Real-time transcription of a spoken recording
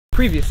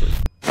previously.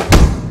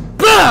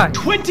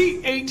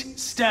 28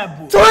 stab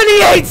wounds.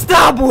 28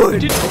 stab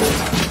wounds!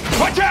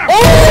 Watch out!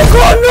 Oh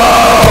god,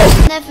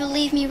 no! Never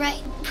leave me, right?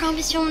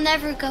 Promise you'll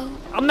never go.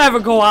 I'll never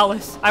go,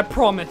 Alice. I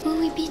promise. Will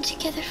we be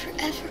together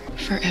forever?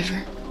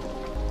 Forever.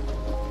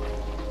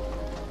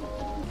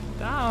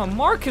 Damn,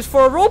 Marcus,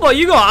 for a robot,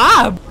 you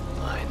got ab.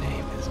 My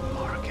name is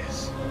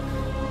Marcus.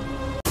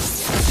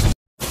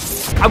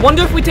 I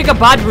wonder if we take a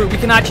bad route, we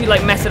can actually,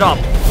 like, mess it up.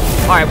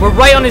 Alright, we're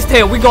right on his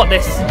tail. We got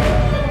this.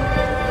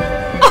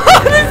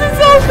 Oh, this is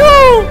so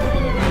cool!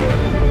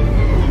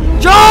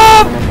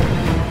 Jump!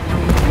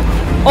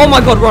 Oh my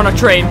god, we're on a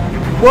train.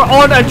 We're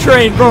on a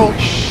train, bro.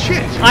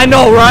 Shit! I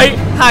know, right?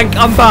 Hank,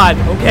 I'm bad,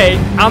 okay?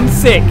 I'm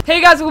sick.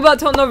 Hey guys, welcome back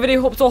to another video.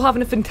 Hope you're all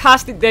having a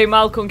fantastic day.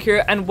 Malcolm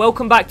here, and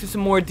welcome back to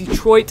some more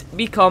Detroit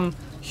Become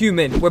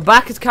Human. We're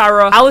back as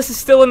Kara. Alice is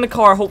still in the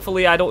car,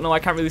 hopefully. I don't know. I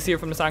can't really see her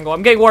from this angle.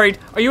 I'm getting worried.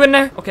 Are you in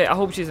there? Okay, I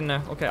hope she's in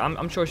there. Okay,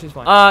 I'm sure she's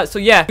fine. So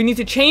yeah, we need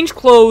to change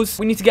clothes.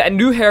 We need to get a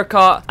new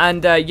haircut.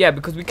 And yeah,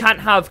 because we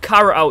can't have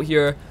Kara out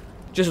here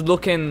just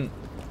looking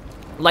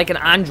like an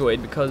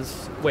android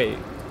because, wait.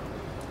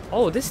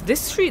 Oh, these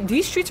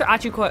streets are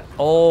actually quite...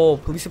 Oh,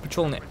 police are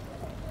patrolling it.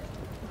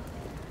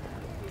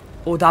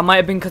 Oh, that might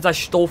have been because I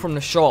stole from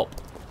the shop.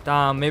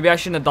 Damn, maybe I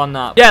shouldn't have done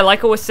that. Yeah,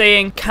 like I was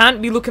saying,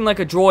 can't be looking like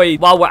a droid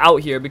while we're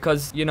out here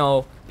because, you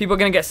know, people are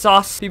gonna get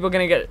sus. People are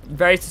gonna get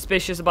very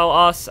suspicious about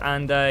us.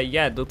 And,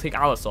 yeah, they'll take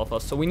Alice off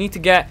us. So we need to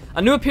get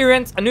a new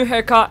appearance, a new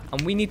haircut,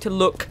 and we need to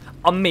look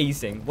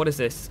amazing. What is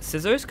this?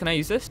 Scissors? Can I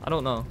use this? I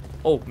don't know.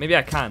 Oh, maybe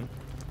I can.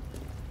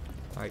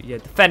 Alright, yeah,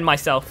 defend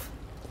myself.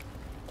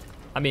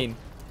 I mean...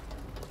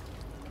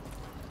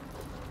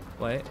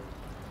 Wait.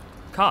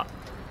 Cut.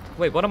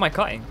 Wait, what am I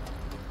cutting?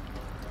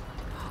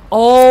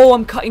 Oh,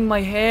 I'm cutting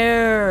my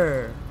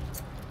hair.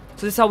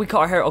 So this is how we cut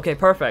our hair. Okay,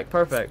 perfect,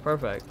 perfect,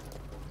 perfect.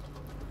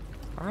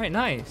 Alright,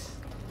 nice.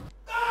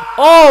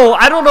 Oh,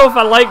 I don't know if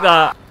I like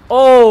that.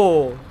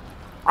 Oh.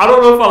 I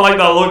don't know if I like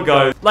that look,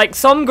 guys. Like,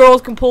 some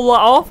girls can pull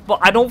that off, but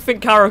I don't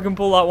think Kara can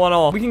pull that one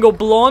off. We can go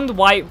blonde,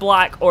 white,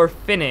 black, or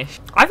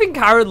finish. I think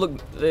Kara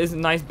is a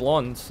nice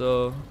blonde,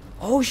 so...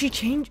 Oh, she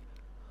changed...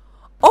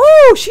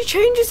 Oh, she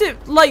changes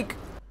it, like...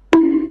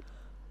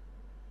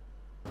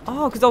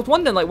 Oh, because I was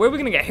wondering, like, where are we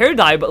going to get hair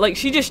dye? But, like,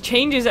 she just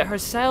changes it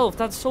herself.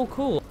 That's so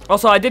cool.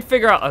 Also, I did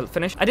figure out...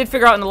 I did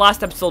figure out in the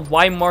last episode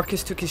why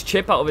Marcus took his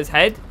chip out of his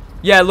head.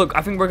 Yeah, look,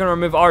 I think we're going to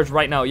remove ours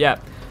right now, yeah.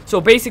 So,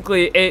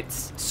 basically,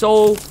 it's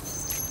so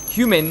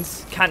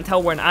humans can't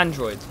tell we're an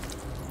android.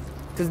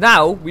 Because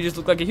now, we just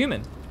look like a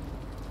human.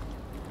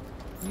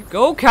 You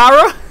go,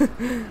 Kara!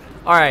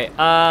 Alright,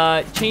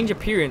 change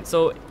appearance.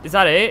 So, is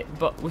that it?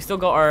 But we still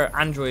got our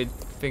android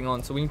thing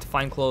on, so we need to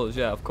find clothes.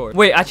 Yeah, of course.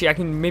 Wait, actually, I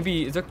can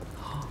maybe... Is there...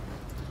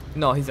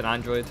 No, he's an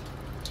android.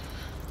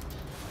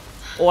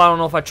 Oh, I don't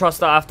know if I trust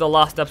that after the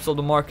last episode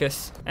of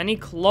Marcus. Any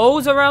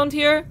clothes around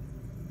here?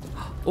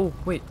 Oh,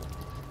 wait.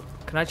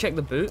 Can I check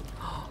the boot?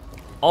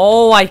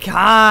 Oh, I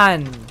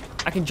can.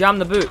 I can jam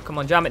the boot. Come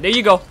on, jam it. There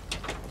you go.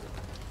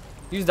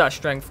 Use that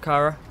strength,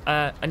 Kara.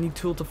 I need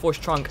tool to force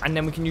trunk, and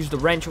then we can use the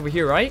wrench over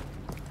here, right?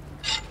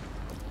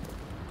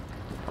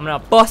 I'm gonna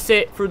bust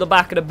it through the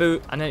back of the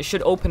boot, and then it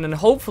should open, and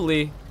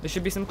hopefully there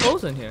should be some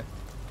clothes in here.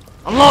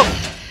 Unlock!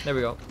 There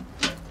we go.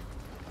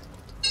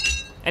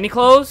 Any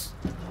clothes?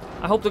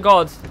 I hope to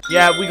God.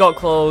 Yeah, we got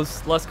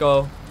clothes. Let's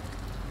go.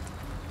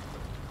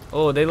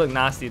 Oh, they look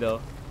nasty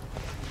though.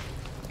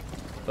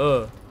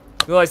 Ugh.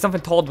 Look like something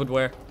Todd would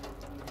wear.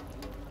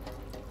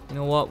 You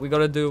know what? We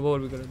gotta do what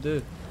we gotta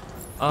do.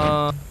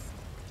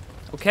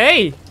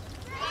 Okay.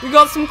 We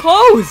got some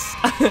clothes.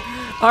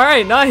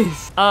 Alright,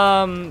 nice.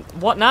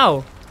 What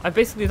now? I've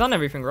basically done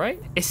everything,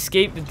 right?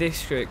 Escape the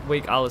district.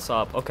 Wake Alice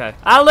up. Okay.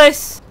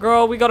 Alice!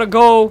 Girl, we gotta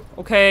go.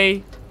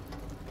 Okay.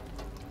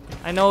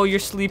 I know you're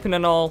sleeping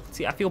and all.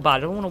 See, I feel bad. I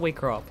don't want to wake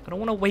her up. I don't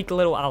want to wake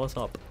little Alice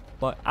up.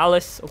 But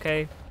Alice,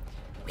 okay.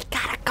 We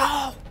gotta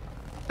go.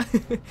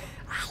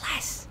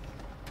 Alice.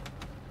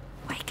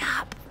 Wake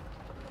up.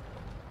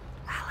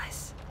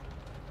 Alice.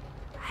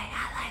 Hey,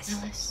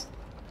 Alice. Alice.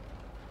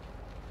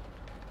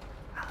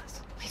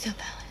 Alice. Wake up,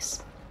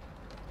 Alice.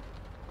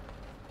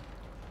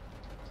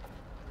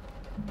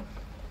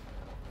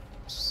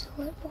 So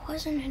it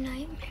wasn't a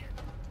nightmare.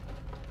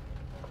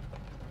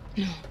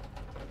 No.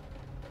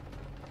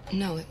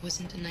 No, it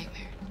wasn't a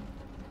nightmare.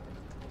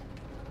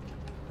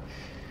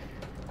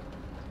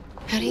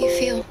 How do you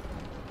feel?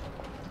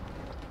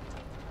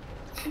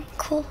 I'm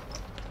cold.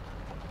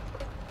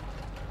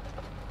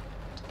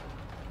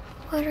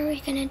 What are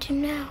we gonna do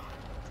now?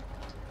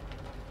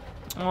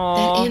 Aww.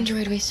 That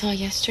android we saw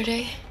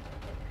yesterday,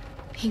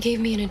 he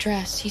gave me an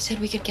address. He said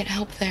we could get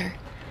help there.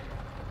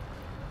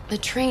 The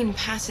train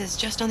passes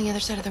just on the other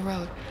side of the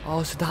road.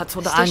 Oh, so that's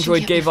what the Station android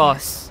can't gave be far.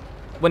 us.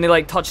 When they,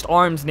 like, touched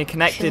arms and they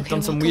connected, Feel done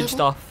here, some walk a weird little?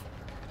 stuff.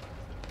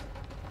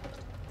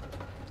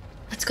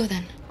 Let's go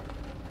then.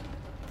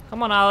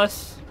 Come on,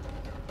 Alice.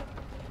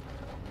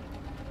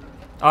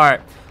 Alright.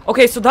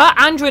 Okay, so that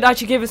android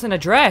actually gave us an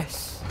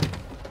address.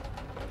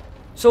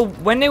 So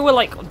when they were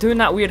like doing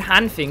that weird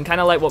hand thing, kind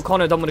of like what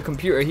Connor done with the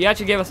computer, he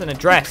actually gave us an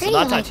address. So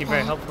that's actually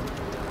very helpful.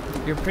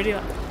 You're pretty.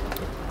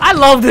 I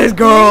love this You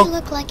girl.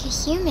 look like a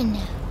human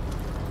now.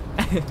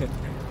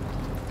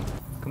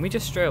 Can we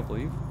just straight up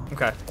leave?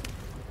 Okay.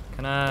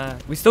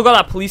 We still got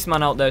that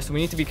policeman out there, so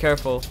we need to be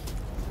careful.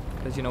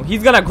 Because, you know,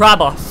 he's gonna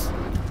grab us.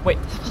 Wait.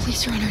 The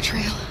police are on our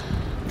trail.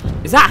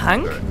 Is that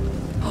Hank? Right.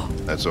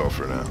 That's all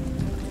for now.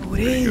 Oh,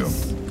 it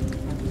is.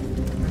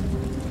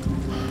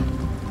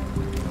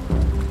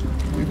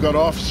 We've got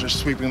officers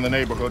sweeping the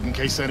neighborhood in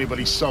case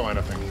anybody saw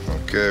anything.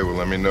 Okay, well,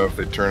 let me know if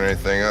they turn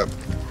anything up.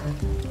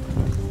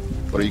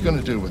 What are you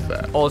gonna do with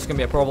that? Oh, it's gonna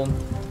be a problem.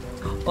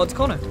 Oh, it's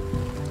Connor.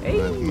 I Hey.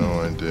 have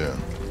no idea.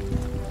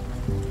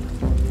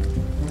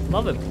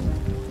 Love it.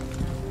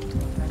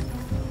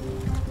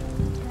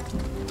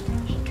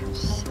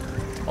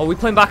 Oh, we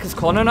playing back as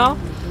Connor now?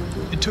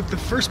 It took the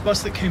first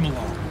bus that came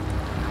along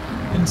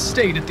and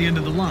stayed at the end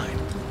of the line.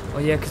 Oh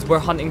yeah, because we're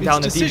hunting Its down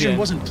a decision deviant.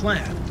 wasn't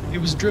planned. It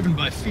was driven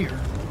by fear.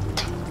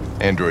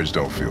 Androids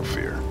don't feel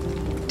fear.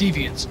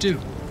 Deviants do.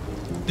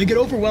 They get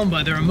overwhelmed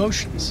by their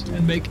emotions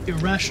and make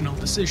irrational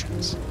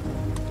decisions.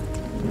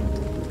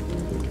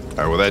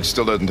 Alright, well, that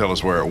still doesn't tell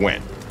us where it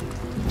went.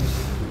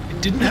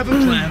 It didn't have a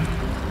plan,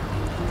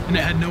 and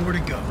it had nowhere to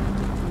go.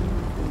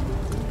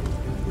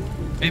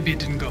 Maybe it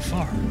didn't go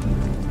far.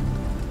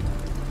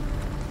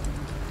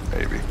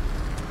 Maybe.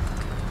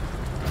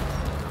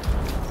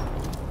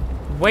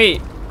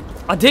 Wait,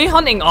 are they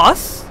hunting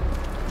us?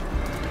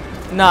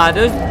 Nah,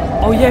 there's...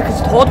 Oh yeah,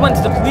 because Todd went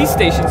to the police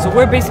station, so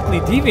we're basically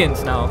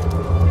deviants now.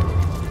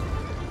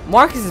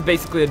 Marcus is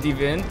basically a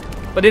deviant,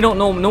 but they don't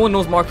know... No one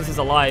knows Marcus is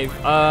alive.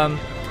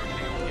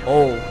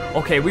 Oh,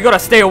 okay, we gotta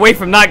stay away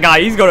from that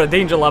guy. He's got a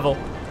danger level.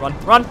 Run,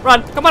 run,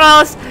 run. Come on,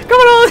 Alice. Come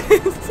on,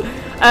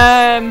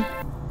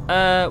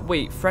 Alice.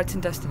 Wait, threats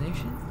and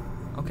destination?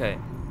 Okay,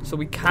 so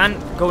we can't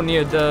go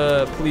near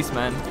the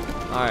policeman.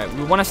 Alright,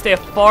 we want to stay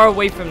far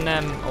away from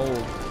them.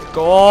 Oh,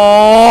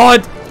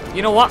 God.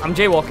 You know what? I'm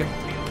jaywalking.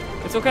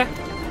 It's okay.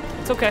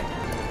 It's okay.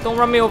 Don't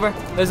run me over.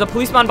 There's a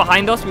policeman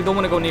behind us. We don't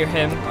want to go near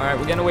him. Alright,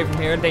 we're getting away from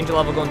here. Danger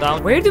level going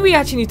down. Where do we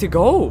actually need to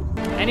go?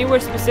 Anywhere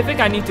specific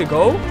I need to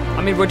go?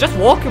 I mean, we're just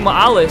walking with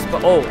Alice,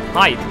 but... Oh,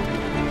 hide.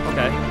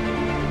 Okay.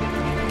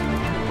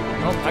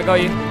 Oh, I got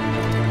you.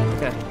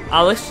 Okay.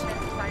 Alice.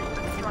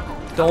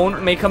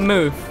 Don't make a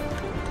move.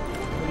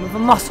 Don't move a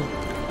muscle.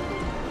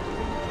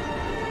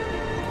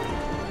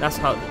 That's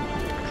how...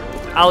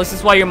 Alice, this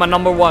is why you're my #1.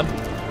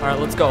 Alright,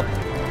 let's go.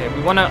 Okay,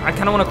 we wanna... I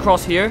kinda wanna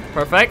cross here.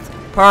 Perfect.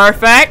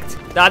 Perfect!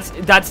 That's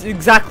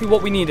exactly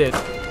what we needed.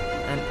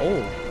 And...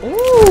 Oh.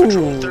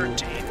 Ooh!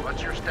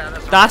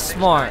 That's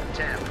smart.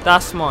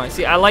 That's smart.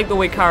 See, I like the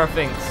way Kara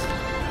thinks.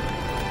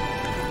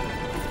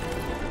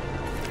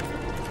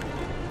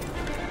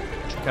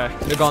 Okay,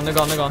 they're gone, they're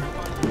gone, they're gone.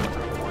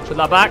 Put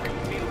that back.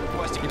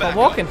 Keep on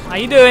walking. How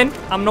you doing?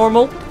 I'm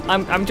normal.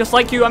 I'm just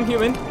like you, I'm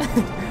human.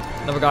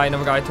 Another guy,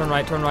 another guy. Turn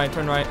right, turn right,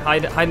 turn right.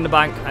 Hide in the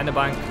bank, hide in the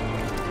bank.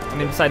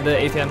 I'm inside the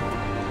ATM.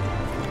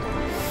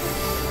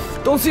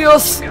 Don't see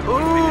us!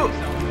 Ooh.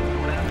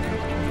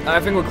 I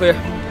think we're clear.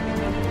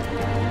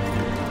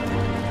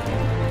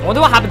 I wonder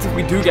what happens if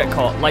we do get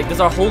caught. Like, does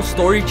our whole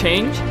story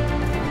change?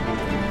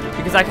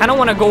 Because I kind of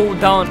want to go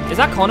down... Is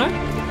that Connor?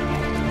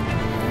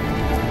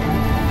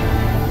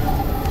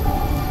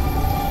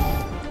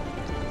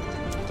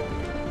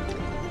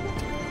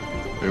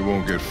 It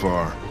won't get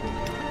far.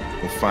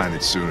 We'll find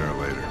it sooner or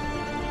later.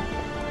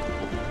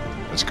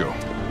 Let's go.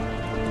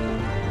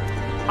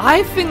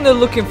 I think they're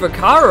looking for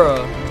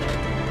Kara.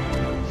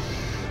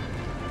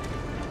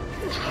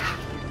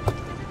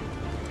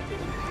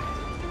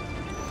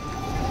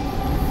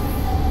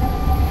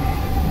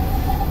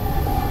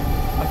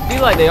 I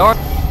feel like they are.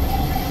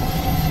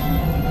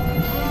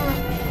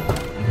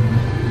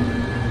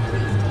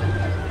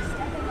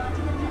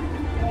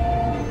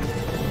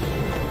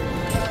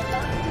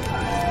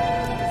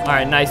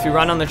 Alright, nice. We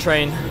run on the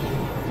train.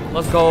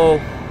 Let's go.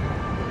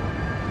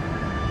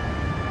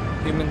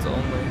 Humans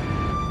only.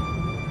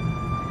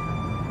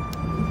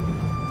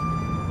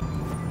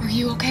 Are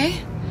you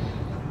okay?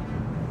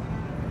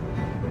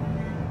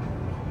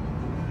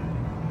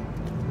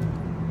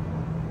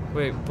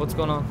 Wait, what's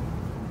going on?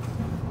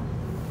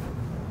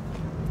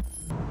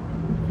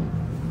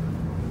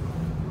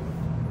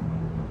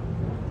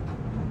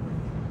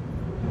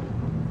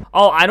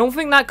 Oh, I don't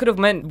think that could have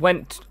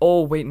went.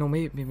 Oh wait, no,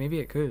 maybe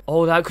it could.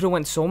 Oh, that could have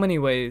went so many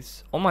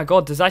ways. Oh my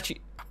God, does actually?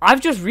 I've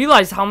just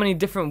realized how many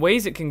different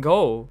ways it can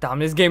go. Damn,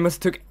 this game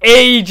must took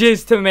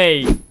ages to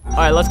make. All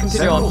right, let's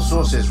continue Several on.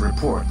 sources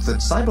report that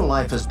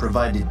CyberLife has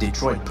provided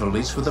Detroit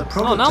police with a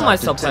Oh, now my prototype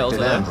subtitles detected are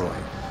there.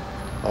 android.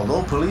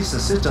 Although police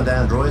assistant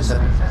androids have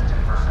been tested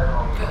for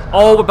several years,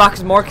 Oh, we're back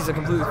as Marcus. I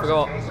completely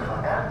forgot.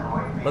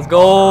 Let's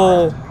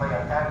go. Play an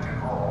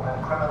active role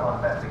in criminal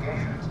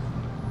investigations.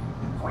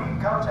 We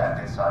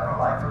contacted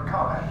CyberLife for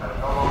comment, but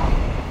no longer.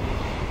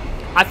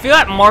 I feel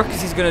like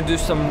Marcus is gonna do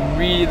some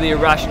really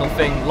irrational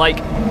thing. Like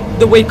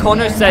the way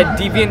Connor said,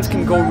 deviants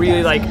can go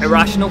really like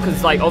irrational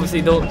because like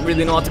obviously they don't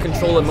really know how to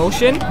control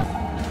emotion.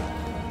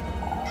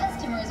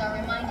 Customers are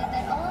reminded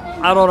that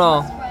all I don't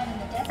know. must ride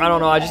in the I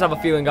don't know. I just have a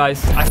feeling,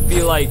 guys. I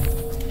feel like,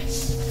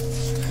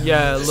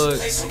 yeah.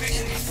 Look.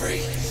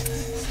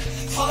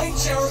 Find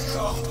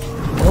Jericho.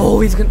 Oh,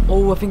 he's gonna.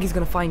 Oh, I think he's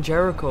gonna find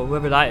Jericho.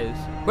 Whoever that is.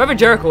 Whoever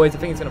Jericho is, I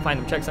think he's gonna find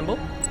him. Check symbol.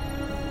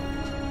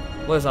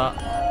 What is that?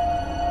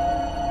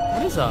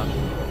 What is that?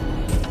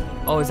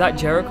 Oh, is that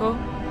Jericho?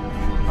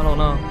 I don't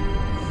know.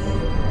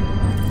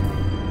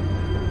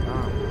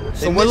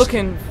 So we're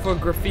looking for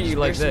graffiti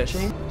like this.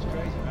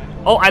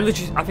 Oh, I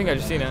think I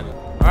just seen it.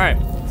 All right,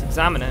 let's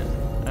examine it.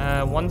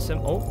 One sim.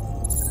 Oh,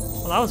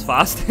 well, that was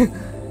fast.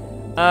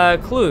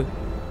 Clue.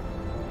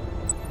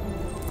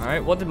 All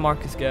right, what did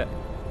Marcus get?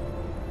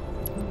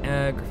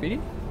 Graffiti.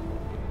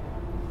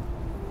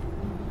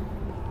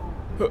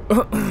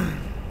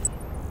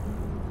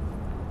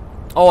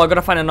 Oh, I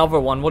gotta find another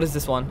one. What is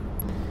this one?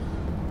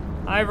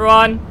 Hi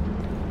everyone.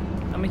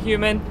 I'm a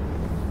human.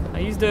 How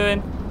you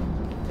doing?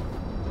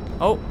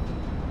 Oh.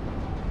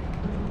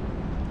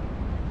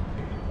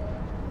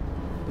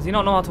 Does he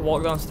not know how to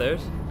walk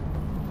downstairs?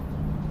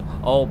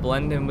 Oh,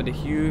 blend in with the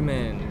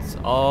humans.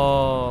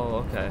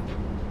 Oh, okay.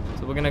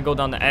 So we're gonna go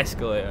down the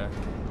escalator.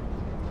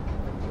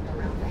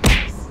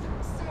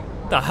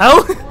 The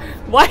hell?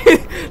 Why?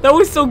 That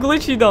was so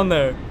glitchy down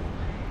there.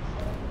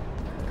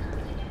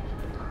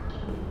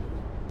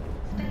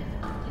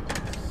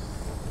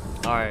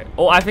 Alright.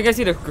 Oh, I think I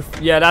see the...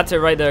 Yeah, that's it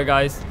right there,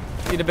 guys.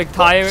 See the big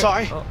tire?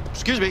 Sorry. Oh.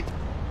 Excuse me.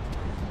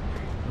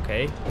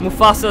 Okay.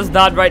 Mufasa's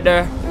dad right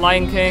there.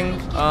 Lion King.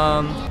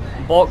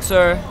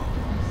 Boxer.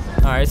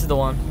 Alright, this is the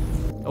one.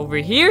 Over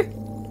here?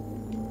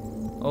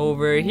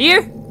 Over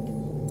here?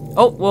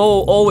 Oh,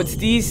 whoa. Oh, it's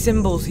these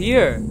symbols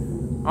here.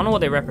 I don't know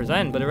what they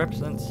represent, but it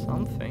represents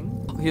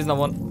something. Oh, here's another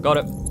one. Got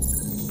it.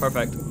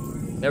 Perfect.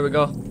 There we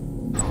go.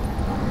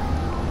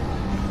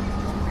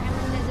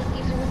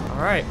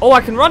 Alright. Oh,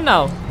 I can run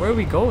now. Where are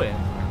we going?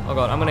 Oh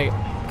god, I'm gonna...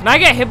 Can I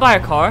get hit by a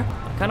car?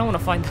 I kinda wanna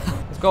find out.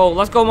 Let's go.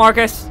 Let's go,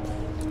 Marcus.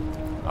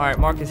 Alright,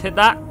 Marcus, hit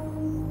that.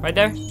 Right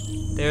there.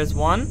 There's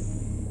one.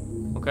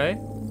 Okay.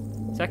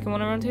 Second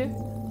one around here.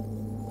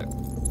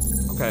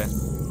 Okay.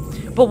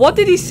 But what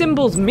do these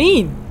symbols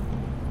mean?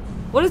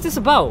 What is this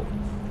about?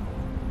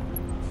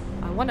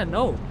 I wanna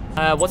know.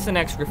 What's the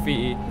next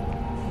graffiti?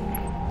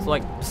 It's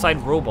like beside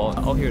robot.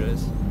 Oh, here it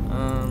is.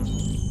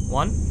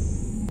 One.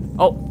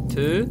 Oh,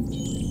 two.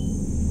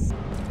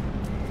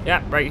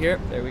 Yeah, right here.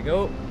 There we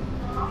go.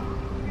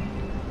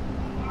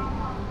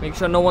 Make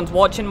sure no one's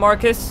watching,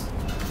 Marcus.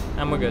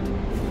 And we're good.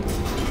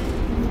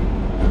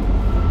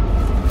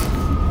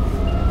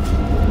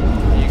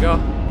 There you go.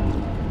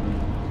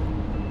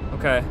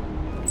 Okay.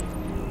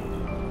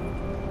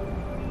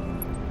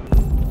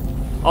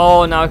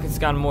 Oh, now I can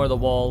scan more of the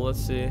wall. Let's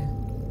see.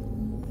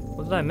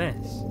 What did I miss?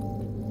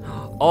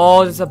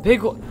 Oh, there's a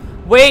big one.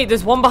 Wait,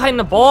 there's one behind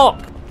the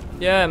block.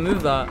 Yeah,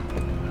 move that.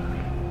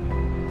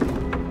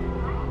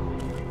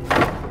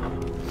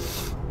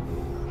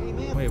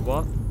 Wait,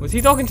 what? Was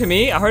he talking to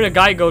me? I heard a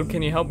guy go,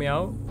 can you help me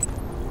out?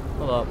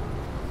 Hold up.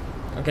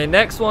 Okay,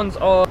 next one's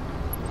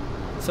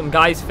some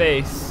guy's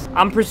face.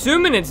 I'm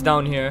presuming it's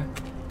down here.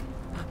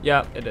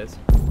 Yeah, it is.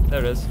 There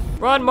it is.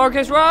 Run,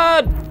 Marcus,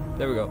 run!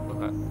 There we go.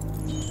 Okay.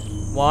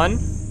 One.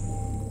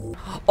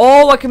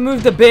 Oh, I can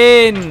move the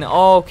bin.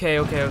 Oh, okay.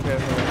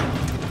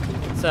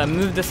 So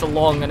move this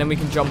along and then we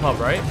can jump up,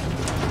 right?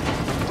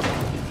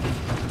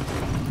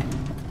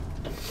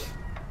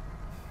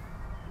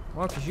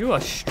 Marcus, you a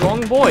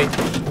strong boy.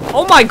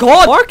 Oh my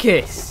god,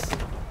 Marcus!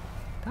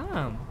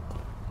 Damn.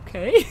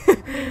 Okay.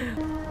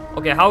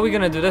 Okay, how are we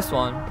gonna do this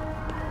one?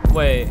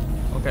 Wait.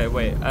 Okay,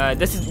 wait.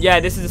 This is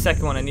the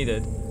second one I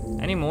needed.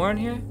 Any more in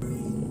here?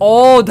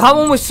 Oh, that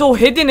one was so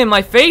hidden in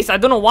my face. I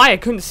don't know why I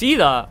couldn't see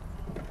that.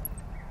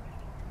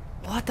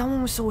 What? That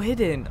one was so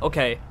hidden.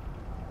 Okay.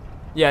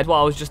 Yeah, it's what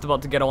I was just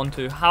about to get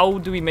onto. How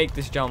do we make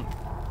this jump?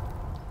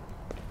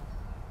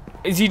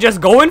 Is he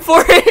just going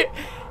for it?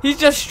 He's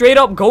just straight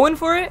up going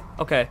for it?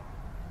 Okay.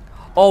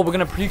 Oh, we're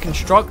gonna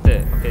pre-construct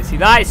it. Okay, see,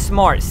 that is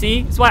smart.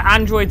 See? That's why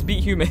androids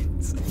beat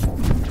humans.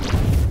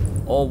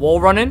 Oh, wall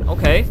running.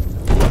 Okay.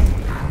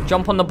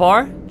 Jump on the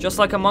bar. Just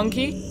like a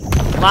monkey.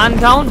 Land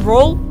down.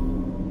 Roll.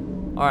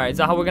 Alright, is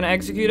that how we're gonna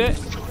execute it?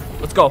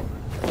 Let's go.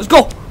 Let's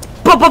go.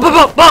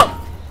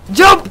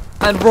 Jump!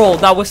 And roll.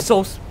 That was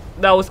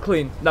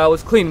clean. That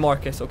was clean,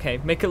 Marcus. Okay.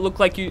 Make it look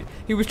like he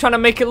was trying to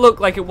make it look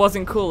like it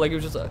wasn't cool. Like it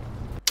was just a...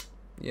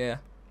 Yeah.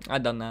 I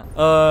done that.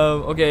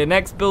 Okay,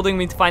 next building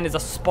we need to find is a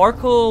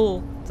sparkle.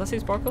 Does that say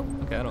sparkle?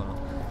 Okay, I don't know.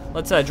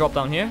 Let's drop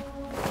down here.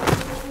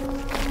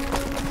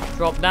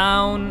 Drop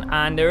down,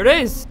 and there it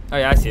is. Oh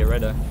yeah, I see it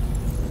right there.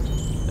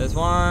 There's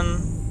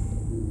one.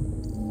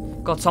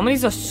 God, some of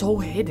these are so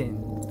hidden.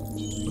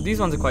 Well, these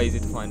ones are quite easy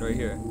to find right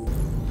here.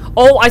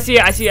 Oh, I see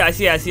it.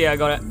 I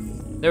got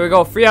it. There we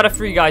go. 3 out of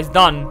 3, guys.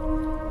 Done.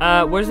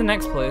 Where's the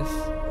next place?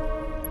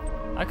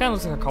 That kind of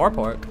looks like a car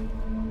park.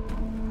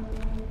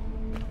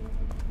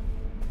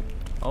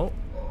 Oh.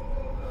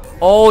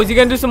 Oh, is he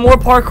gonna do some more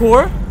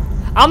parkour?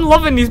 I'm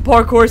loving these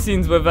parkour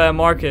scenes with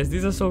Marcus.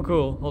 These are so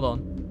cool. Hold on.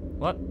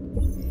 What?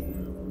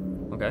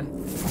 Okay.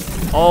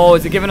 Oh,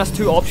 is it giving us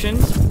 2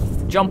 options?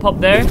 Jump up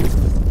there.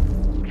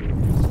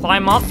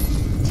 Climb up.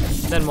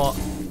 Then what?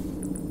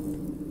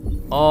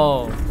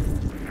 Oh.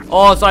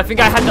 Oh, so I think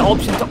I had the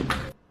option to...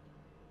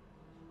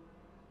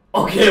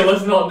 Okay,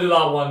 let's not do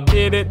that one.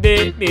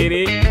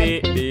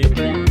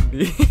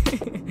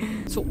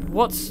 So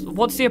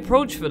what's the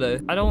approach for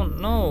this? I don't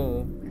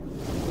know.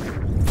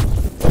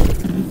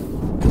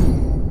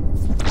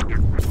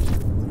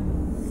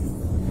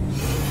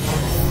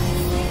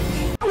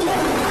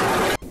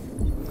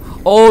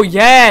 Oh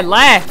yeah,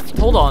 left.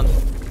 Hold on.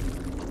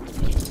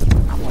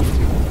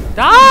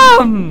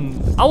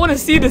 Damn! I want to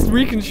see this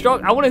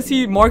reconstruct. I want to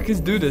see Marcus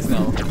do this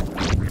now.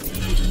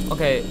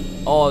 Okay.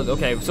 Oh,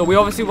 okay. So we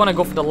obviously want to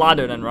go for the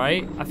ladder then,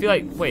 right? I feel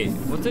like, wait,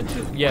 what's it?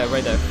 Yeah,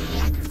 right there.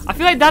 I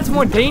feel like that's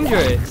more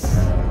dangerous.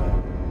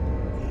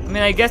 I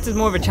mean, I guess there's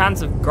more of a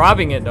chance of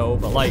grabbing it though,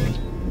 but like,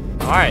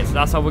 all right, so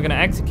that's how we're gonna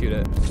execute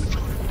it.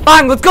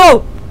 Bang! Let's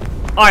go!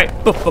 All right.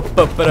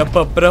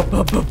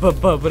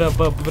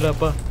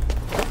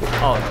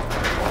 Oh,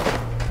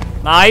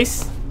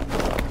 nice.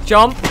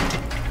 Jump.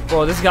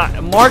 Bro, this guy,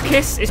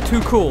 Marcus is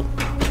too cool.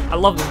 I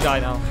love this guy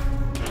now.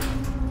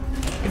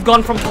 He's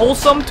gone from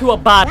wholesome to a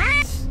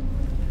badass.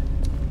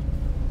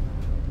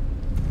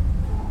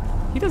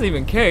 He doesn't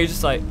even care. He's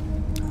just like,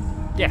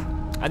 yeah,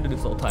 I do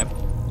this all the time.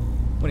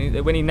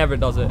 When he never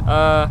does it.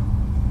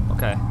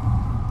 Okay.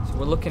 So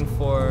we're looking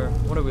for,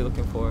 what are we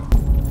looking for?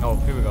 Oh,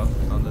 here we go.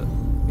 Found it.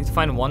 Need to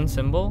find one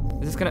symbol.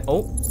 Is this gonna?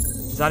 Oh,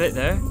 is that it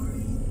there?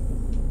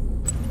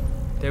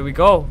 There we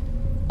go.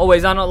 Oh wait,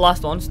 is that not the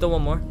last one? Still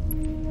one more.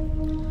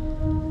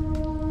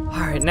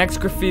 Alright, next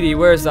graffiti.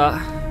 Where is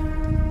that?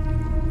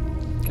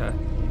 Okay.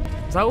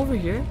 Is that over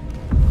here?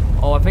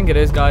 Oh, I think it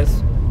is,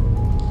 guys.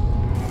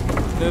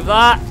 Move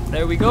that.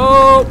 There we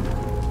go.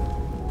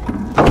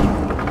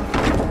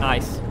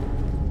 Nice.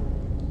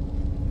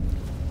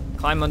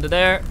 Climb under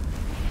there.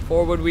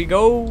 Forward we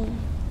go.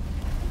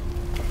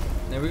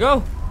 There we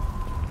go.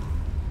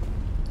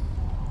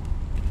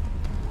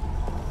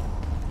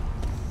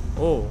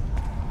 Oh.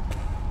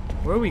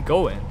 Where are we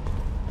going?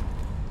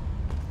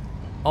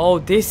 Oh,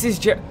 this is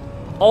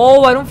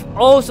oh, I don't.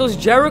 Oh, so it's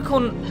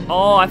Jericho.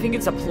 Oh, I think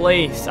it's a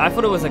place. I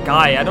thought it was a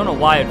guy. I don't know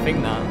why I'd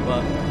think that,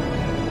 but.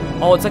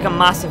 Oh, it's like a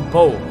massive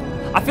boat.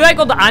 I feel like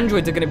all the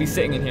androids are gonna be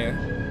sitting in here,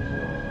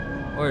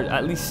 or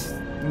at least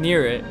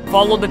near it.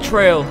 Follow the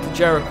trail to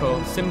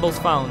Jericho. Symbols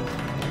found.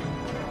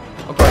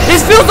 Okay.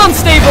 This feels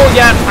unstable.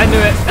 Yeah, I knew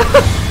it.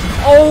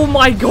 Oh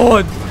my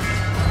god.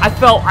 I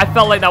felt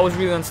like that was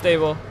really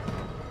unstable.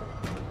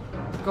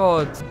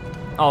 God.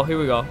 Oh, here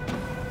we go.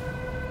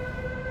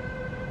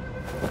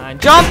 And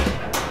jump!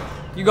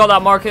 You got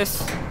that,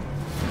 Marcus.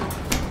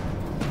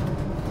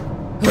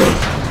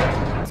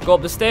 Let's go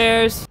up the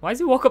stairs. Why does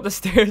he walk up the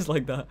stairs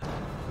like that?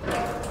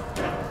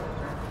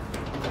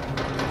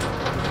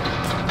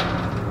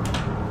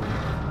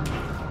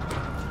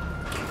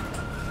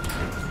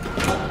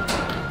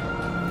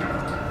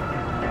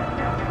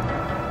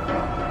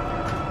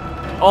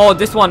 Oh,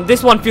 this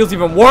one feels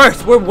even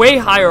worse. We're way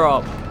higher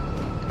up.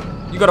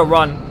 You gotta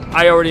run.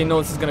 I already know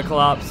this is gonna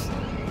collapse.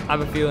 I have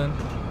a feeling.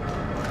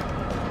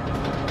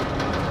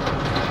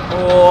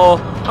 Oh,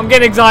 I'm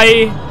getting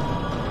anxiety.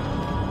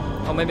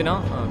 Oh, maybe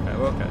not. Oh, okay,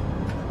 we're okay.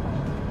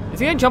 Is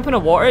he gonna jump in the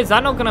water? Is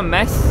that not gonna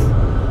mess?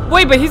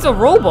 Wait, but he's a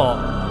robot.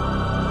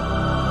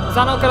 Is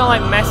that not gonna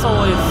like mess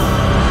all his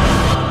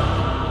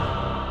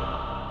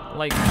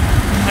like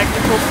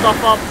technical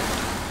stuff up?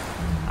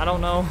 I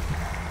don't know.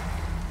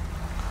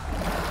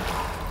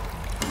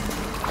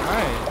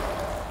 Alright.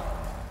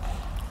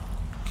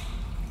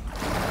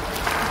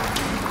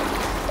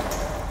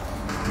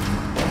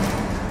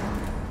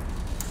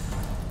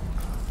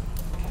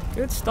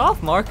 Good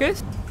stuff,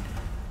 Marcus.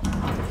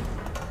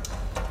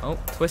 Oh,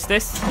 twist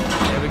this.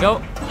 There we go.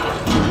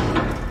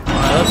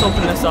 Alright, let's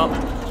open this up.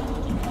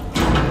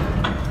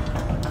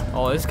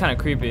 Oh, this is kind of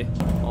creepy.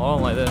 Oh, I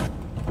don't like this.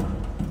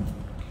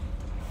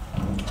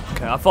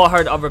 Okay, I thought I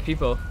heard other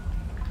people.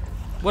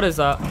 What is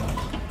that?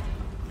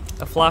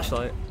 A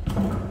flashlight.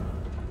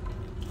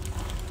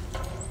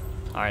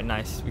 Alright,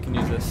 nice. We can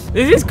use this.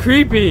 This is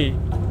creepy.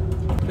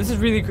 This is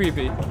really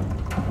creepy.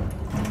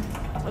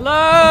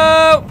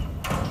 Hello?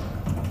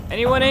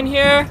 Anyone in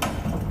here?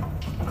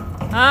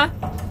 Huh?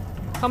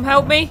 Come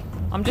help me?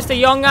 I'm just a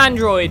young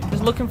android,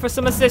 just looking for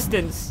some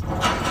assistance.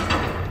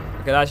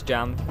 Okay, that's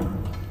jammed.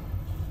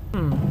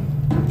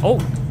 Oh,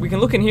 we can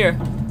look in here.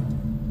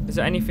 Is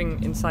there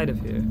anything inside of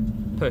here?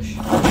 Push.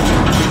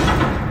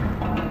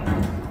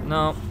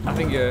 No, I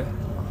think you're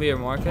clear,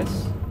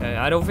 Marcus. Okay,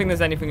 I don't think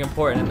there's anything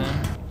important in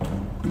there.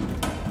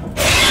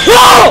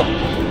 Oh!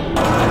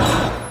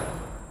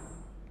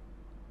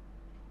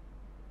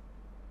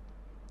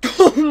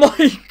 Oh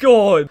my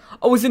god!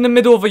 I was in the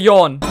middle of a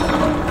yawn.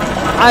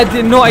 I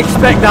did not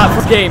expect that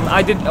for this game.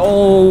 I did.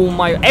 Oh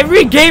my.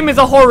 Every game is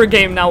a horror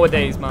game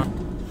nowadays, man.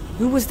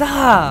 Who was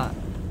that?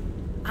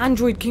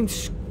 Android came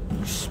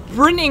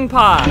sprinting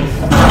past.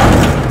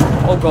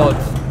 Oh god.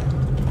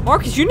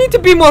 Marcus, you need to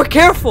be more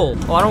careful.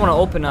 Oh, I don't want to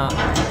open that.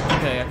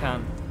 Okay, I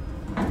can.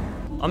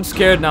 I'm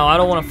scared now. I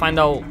don't want to find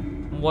out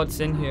what's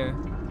in here.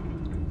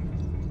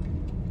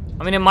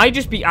 I mean, it might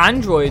just be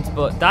androids,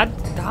 but that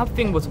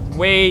thing was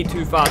way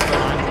too fast for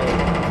an android.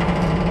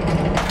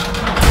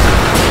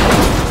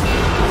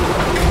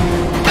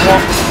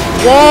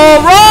 Whoa,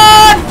 run!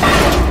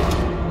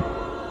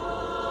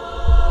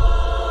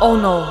 Oh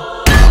no.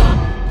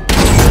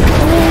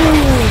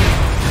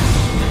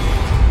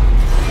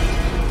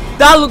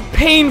 That looked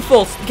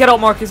painful. Get up,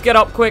 Marcus. Get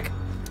up, quick.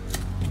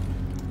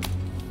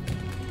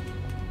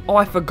 Oh,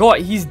 I forgot.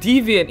 He's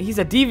deviant. He's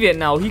a deviant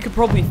now. He could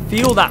probably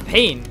feel that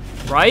pain,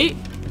 right?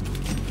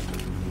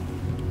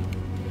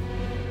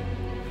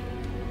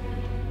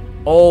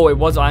 Oh, it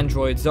was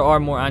androids. There are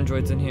more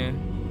androids in here.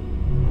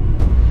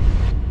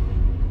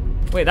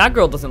 Wait, that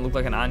girl doesn't look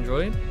like an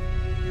android.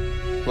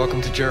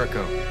 Welcome to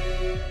Jericho.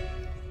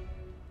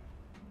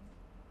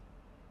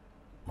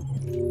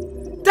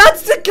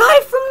 That's the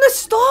guy from the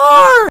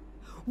start!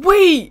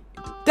 Wait,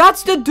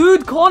 that's the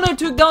dude Connor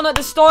took down at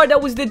the start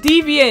that was the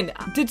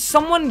deviant. Did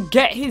someone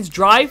get his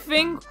drive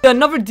thing?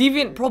 Another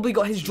deviant probably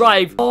got his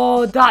drive.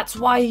 Oh, that's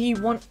why he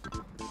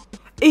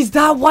Is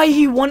that why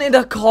he wanted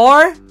a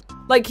car?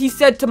 Like he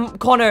said to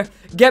Connor,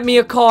 get me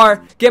a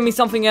car, get me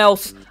something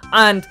else,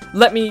 and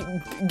let me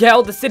get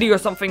out the city or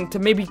something to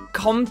maybe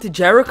come to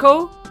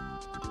Jericho?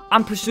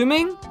 I'm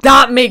presuming?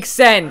 That makes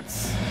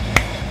sense.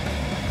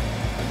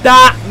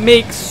 That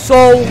makes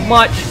so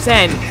much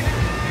sense.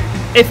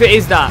 If it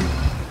is that.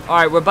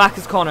 Alright, we're back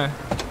as Connor.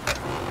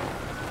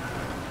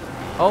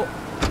 Oh.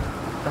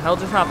 What the hell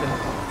just happened?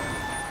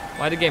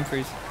 Why did the game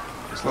freeze?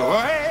 Oh,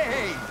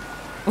 hey!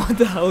 What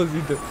the hell is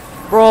he doing?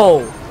 Bro.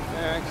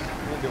 Hank,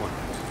 how you doing?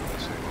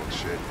 Same old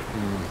shit.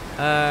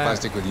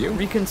 Plastic with you?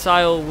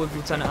 Reconcile with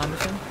Lieutenant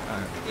Anderson.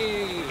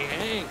 Hey,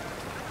 Hank.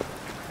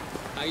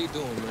 How you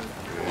doing, man?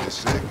 Yeah,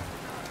 sick.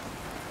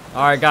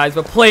 Alright, guys,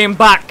 we're playing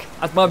back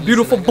as my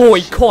beautiful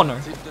boy,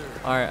 Connor.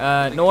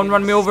 Alright, no one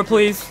run me over,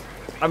 please.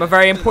 I'm a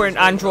very important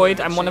android.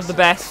 I'm one of the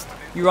best.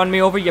 You run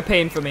me over, you're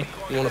paying for me.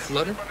 You want a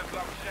flutter?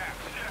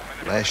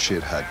 Last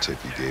shit hot tip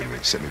you gave me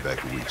sent me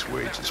back a week's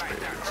wages,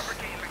 baby.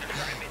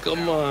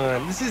 Come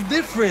on, this is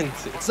different.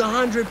 It's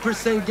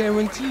 100%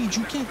 guaranteed.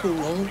 You can't go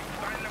wrong.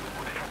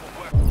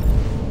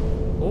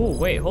 Oh,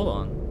 wait, hold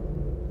on.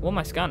 What am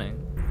I scanning?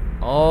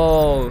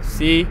 Oh,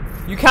 see?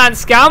 You can't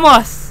scam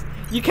us!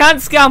 You can't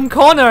scam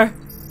Connor!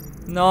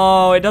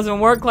 No, it doesn't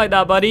work like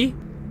that, buddy.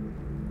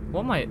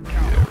 What am I...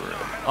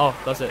 Oh,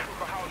 that's it.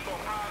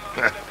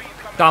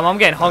 Damn, I'm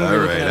getting hungry.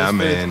 Alright, I'm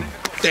in.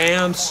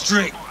 Damn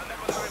straight.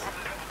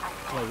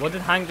 Wait, what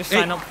did Hank just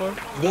sign up for?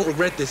 You won't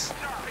regret this.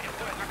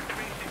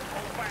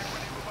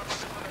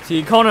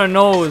 See, Connor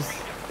knows.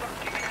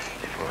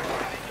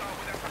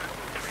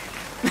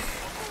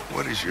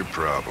 What is your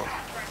problem?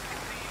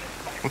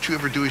 Won't you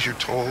ever do as you're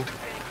told?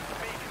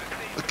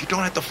 Look, you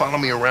don't have to follow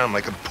me around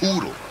like a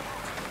poodle.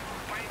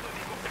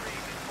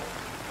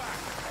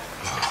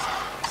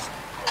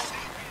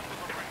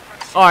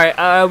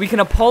 Alright, we can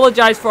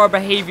apologize for our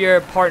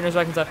behavior, partners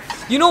reconcile.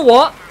 You know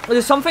what?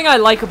 There's something I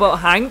like about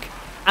Hank,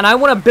 and I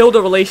want to build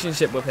a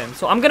relationship with him.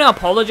 So I'm gonna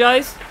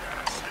apologize.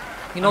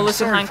 You know,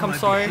 listen, Hank, I'm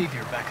sorry.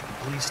 Behavior back at the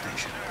police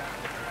station.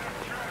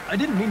 I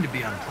didn't mean to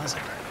be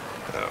unpleasant.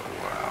 Oh,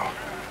 wow.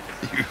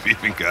 You've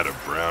even got a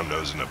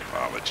brown-nosed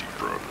apology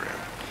program.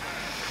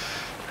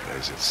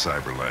 Guys at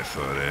CyberLife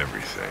thought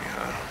everything,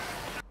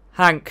 huh?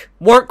 Hank,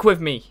 work with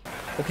me.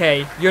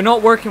 Okay, you're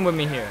not working with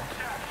me here.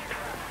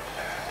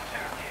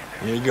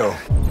 Here you go.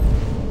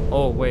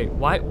 Oh, wait,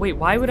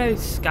 why would I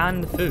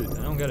scan the food?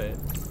 I don't get it.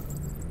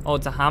 Oh,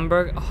 it's a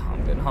hamburger? Oh,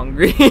 I'm getting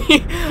hungry.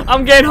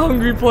 I'm getting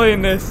hungry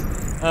playing this.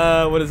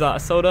 What is that, a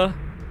soda?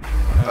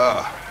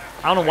 I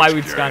don't know why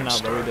we'd scan now,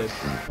 but we did.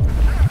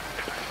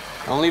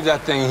 Don't leave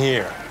that thing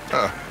here.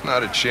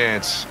 Not a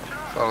chance.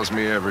 Follows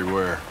me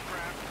everywhere.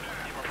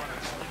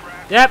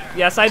 Yep,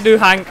 yes I do,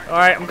 Hank.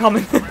 Alright, I'm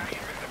coming.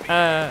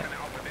 I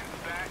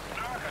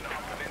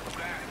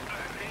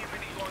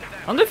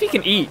wonder if he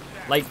can eat.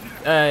 Like,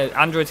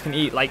 androids can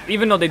eat. Like,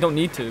 even though they don't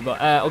need to,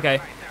 but, okay.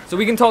 So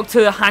we can talk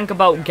to Hank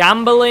about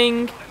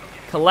gambling,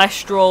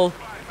 cholesterol,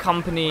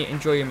 company,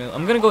 enjoy your meal.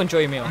 I'm gonna go enjoy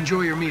your meal.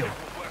 Enjoy your meal.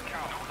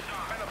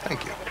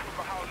 Thank you.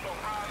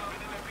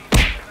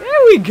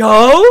 There we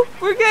go.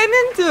 We're getting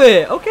into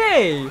it.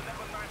 Okay.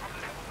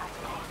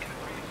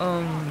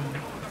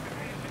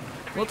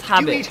 Let's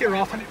have Do you it. eat here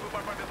often?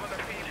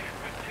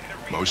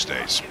 Most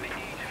days.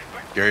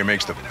 Gary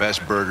makes the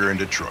best burger in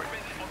Detroit.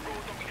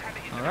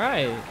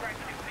 Alright.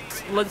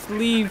 Let's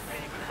leave.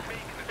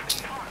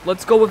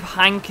 Let's go with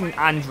Hank and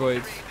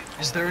androids.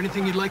 Is there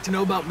anything you'd like to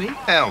know about me?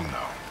 Hell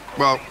no.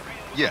 Well,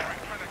 yeah.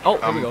 Oh,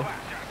 here we go.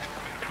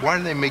 Why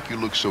do they make you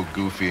look so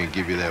goofy and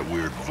give you that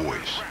weird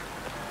voice?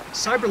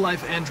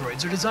 CyberLife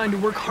androids are designed to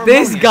work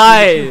harmoniously This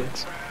guy! with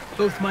humans.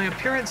 Both my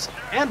appearance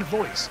and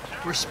voice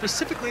were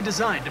specifically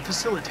designed to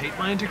facilitate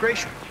my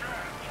integration.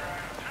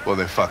 Well,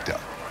 they fucked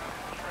up.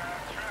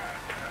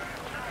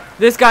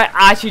 This guy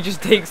actually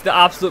just takes the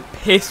absolute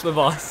piss with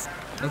us.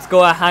 Let's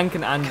go at Hank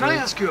and androids. Can I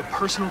ask you a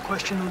personal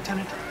question,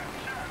 Lieutenant?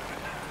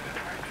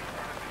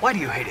 Why do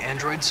you hate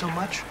androids so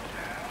much?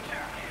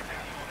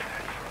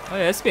 Oh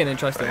yeah, this would be an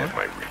interesting I one. have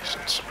my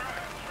reasons.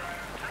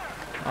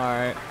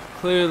 Alright.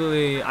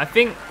 Clearly, I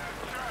think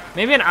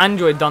maybe an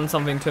android done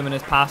something to him in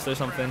his past or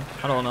something.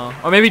 I don't know.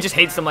 Or maybe he just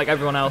hates them like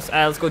everyone else.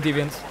 Let's go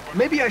deviants.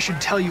 Maybe I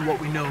should tell you what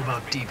we know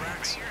about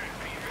deviants.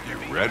 You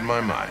read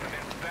my mind.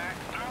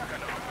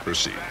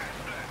 Proceed.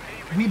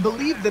 We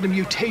believe that a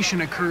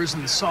mutation occurs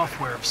in the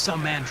software of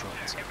some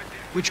androids,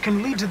 which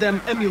can lead to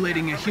them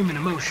emulating a human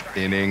emotion.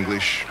 In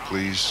English,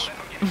 please.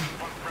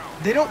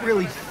 They don't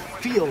really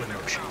feel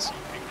emotions.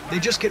 They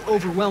just get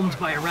overwhelmed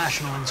by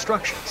irrational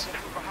instructions,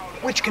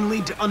 which can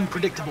lead to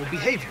unpredictable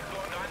behavior.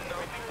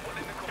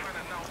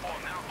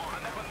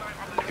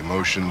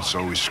 Emotions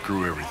always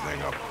screw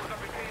everything up.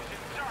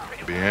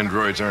 The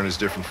androids aren't as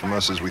different from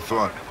us as we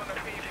thought.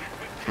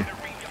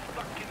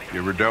 You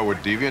ever dealt with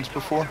deviants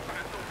before?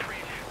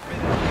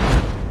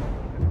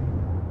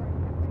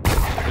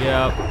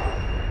 Yeah.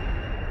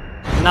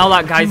 Now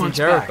that guy's in months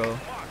Jericho.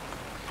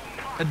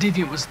 A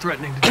deviant was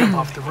threatening to jump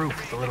off the roof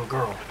with a little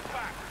girl.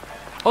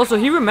 Also,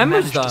 he I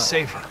remembers managed that. to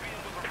save her.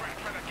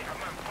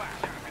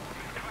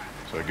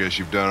 So I guess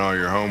you've done all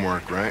your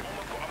homework, right?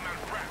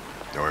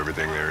 Know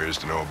everything there is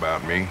to know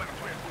about me?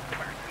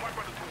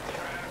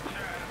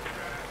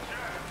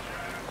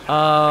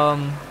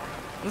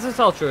 This is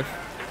all truth.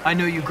 I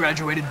know you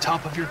graduated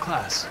top of your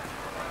class.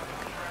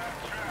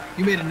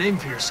 You made a name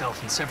for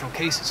yourself in several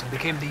cases and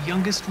became the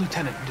youngest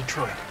lieutenant in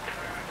Detroit.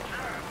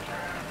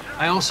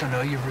 I also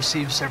know you've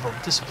received several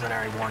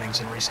disciplinary warnings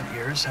in recent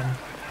years, and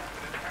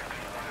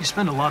you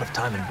spend a lot of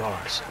time in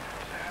bars.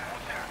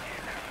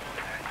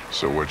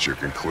 So what's your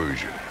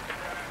conclusion?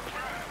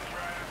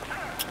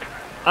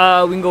 We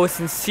can go with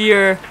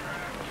sincere,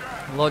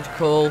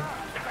 logical,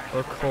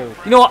 or cold.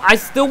 You know what? I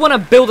still want to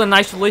build a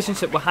nice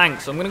relationship with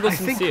Hank, so I'm gonna go I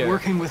sincere. think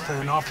working with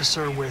an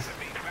officer with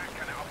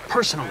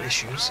personal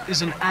issues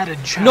is an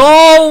added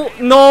challenge.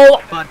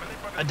 No! But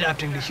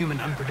adapting to human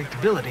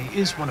unpredictability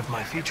is one of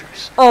my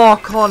features. Oh,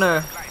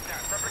 Connor.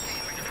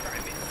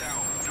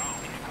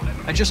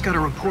 I just got a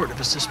report of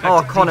a suspected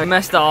Oh, Connor, deviant.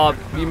 messed that up.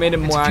 You made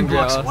him It's more 2 angry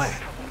at blocks us. away.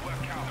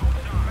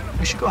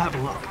 We should go have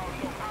a look.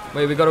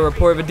 Wait, we got a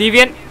report of a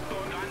deviant?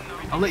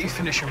 I'll let you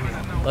finish your meal.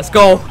 Let's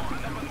go.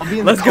 I'll be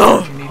in Let's the car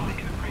go. if you need me.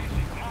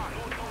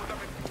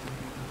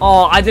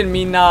 Oh, I didn't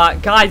mean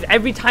that. Guys,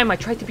 every time I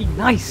try to be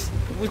nice,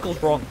 it always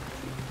goes wrong.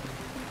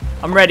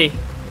 I'm ready.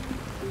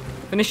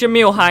 Finish your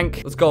meal,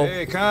 Hank. Let's go.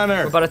 Hey,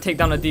 Connor. We're about to take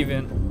down a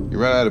deviant. You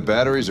run out of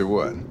batteries or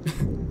what?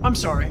 I'm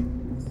sorry.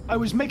 I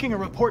was making a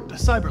report to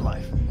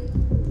CyberLife.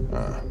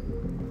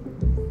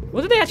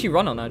 What did they actually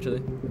run on,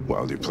 actually?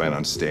 Well, do you plan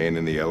on staying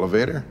in the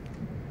elevator?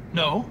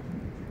 No.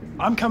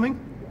 I'm coming.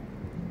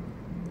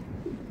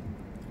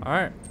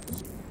 Alright.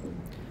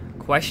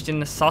 Question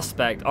the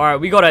suspect. Alright,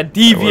 we got a What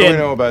do we deviant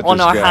know about on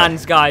this our guy?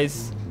 hands,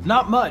 guys.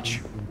 Not much.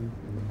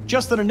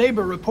 Just that a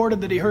neighbor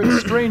reported that he heard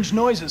strange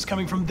noises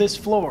coming from this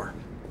floor.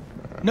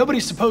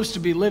 Nobody's supposed to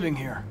be living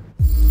here.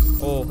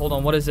 Oh, hold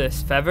on. What is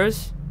this?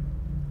 Feathers?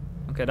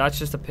 Okay, that's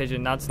just a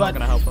pigeon. That's But not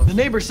gonna help us. the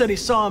neighbor said he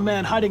saw a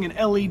man hiding an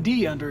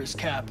LED under his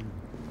cap.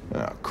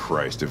 Oh,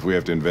 Christ. If we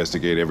have to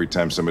investigate every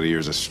time somebody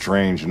hears a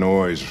strange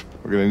noise,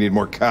 we're gonna need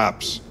more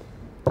cops.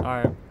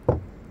 Alright.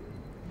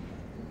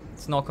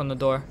 Let's knock on the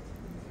door.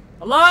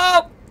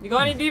 Hello? You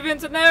got any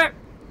deviants in there?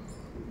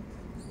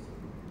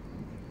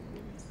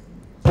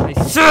 I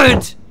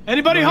said!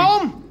 Anybody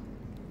home?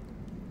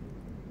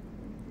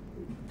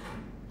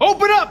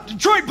 Open up!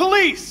 Detroit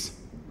Police!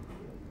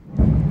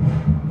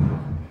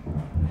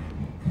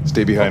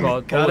 Stay behind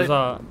Oh me. God, what was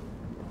that?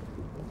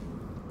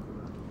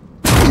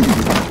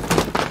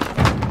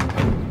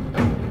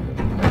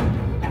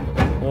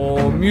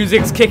 Oh,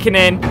 music's kicking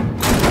in.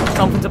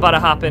 Something's about to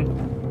happen.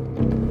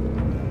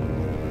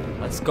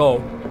 Let's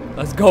go.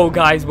 Let's go,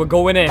 guys. We're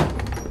going in.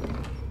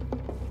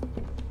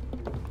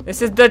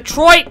 This is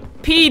Detroit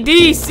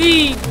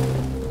PDC.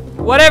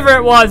 Whatever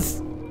it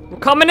was. We're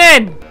coming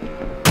in.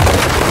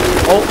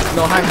 Oh,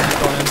 no, hang on.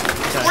 Going in.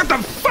 Okay. What the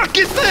fuck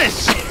is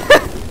this?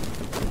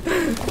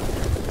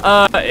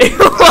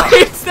 Why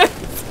is there,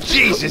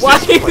 Jesus. why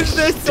this place is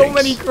there so stinks.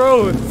 many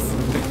crows?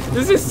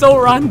 This is so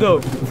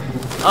random.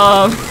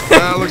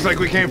 Looks like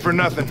we came for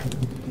nothing.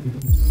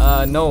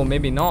 No,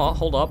 maybe not.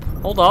 Hold up.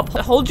 Hold up.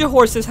 Hold your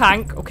horses,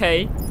 Hank.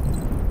 Okay.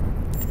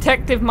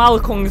 Detective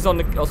Malakong is on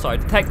the... Oh, sorry.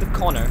 Detective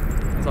Connor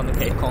is on the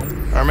case.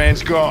 Kong. Our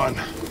man's gone.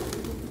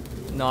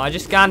 No, I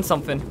just scanned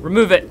something.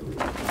 Remove it.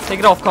 Take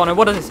it off, Connor.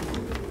 What is this?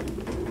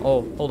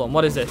 Oh, hold on.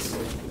 What is this?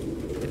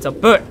 It's a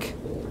book.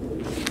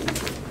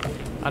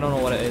 I don't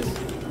know what it is.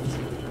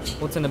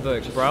 What's in the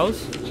book?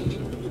 Browse?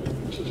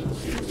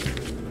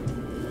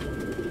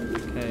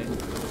 Okay.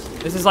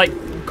 This is like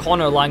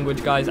Connor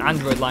language, guys.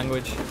 Android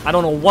language. I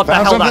don't know what the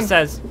Found hell something?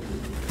 that says.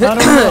 I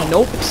don't know.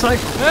 Nope.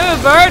 Cycle.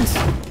 Birds!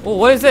 Oh,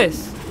 what is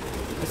this?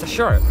 It's a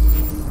shirt.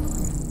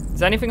 Is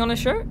there anything on this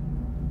shirt?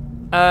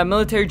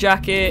 Military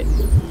jacket.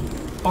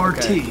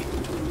 RT.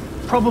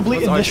 Probably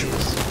What's RT?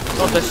 initials.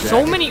 Oh, there's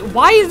so many.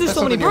 Why is there That's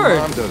so many something your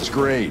mom birds? does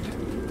great.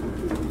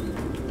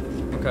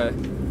 Okay.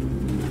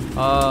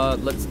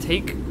 Let's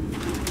take.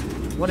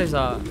 What is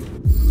that?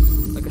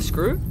 Like a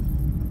screw?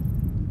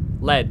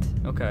 Lead.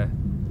 Okay.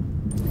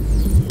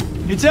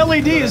 Its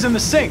LED is in the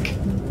sink.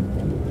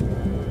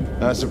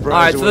 Not surprised.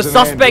 Alright, it so the was an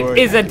suspect android.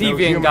 is a No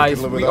deviant, human guys.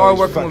 could live We with are all these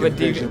working with a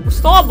fucking deviant. pigeons.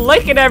 Stop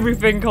licking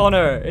everything,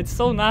 Connor. It's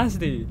so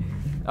nasty.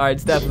 Alright,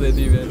 it's definitely a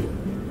deviant.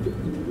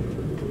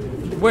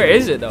 Where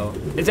is it, though?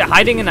 Is it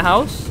hiding in the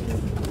house?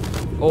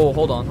 Oh,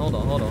 hold on.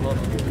 Okay.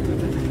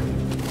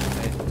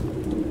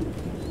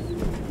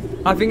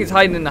 I think it's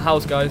hiding in the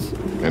house, guys.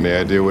 Any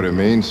idea what it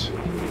means?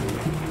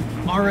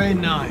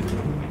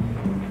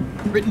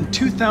 RA9. Written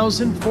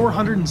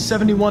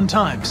 2,471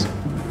 times.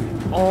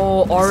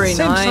 Oh, RA9. It's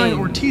the same sign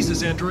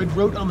Ortiz's android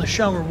wrote on the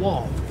shower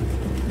wall.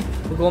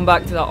 We're going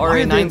back to that Why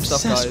are they RA9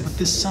 stuff, obsessed guys. with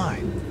this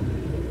sign?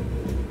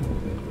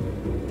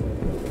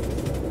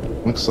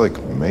 Looks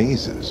like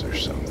mazes or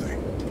something.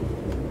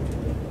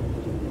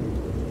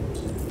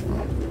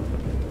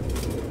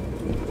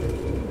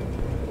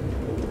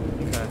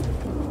 Okay.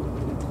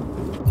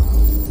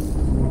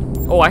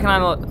 Oh, I can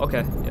handle it.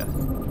 Okay, yeah.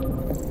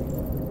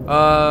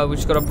 We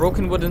just got a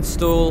broken wooden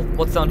stool.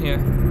 What's down here?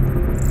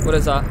 What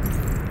is that?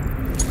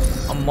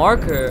 A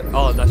marker.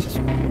 Oh, that's just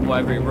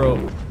whatever he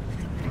wrote.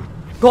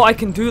 God, I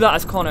can do that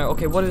as Connor.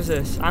 Okay, what is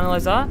this?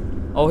 Analyze that.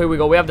 Oh, here we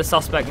go. We have the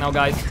suspect now,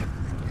 guys.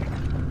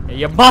 Yeah,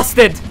 you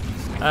busted.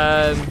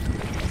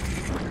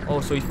 Oh,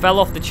 so he fell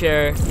off the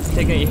chair. He's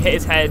taking it. He hit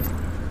his head.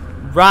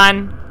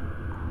 Ran.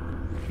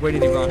 Where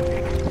did he run?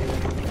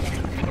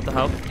 What the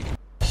hell?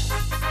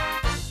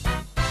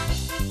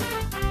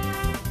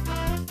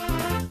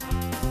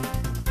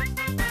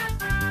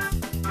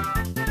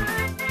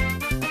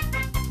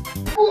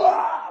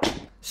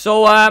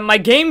 So, my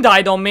game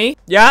died on me.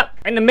 Yeah,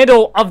 in the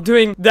middle of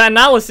doing the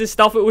analysis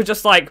stuff, it was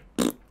just like...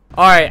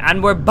 Alright,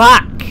 and we're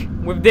back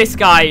with this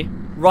guy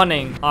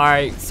running.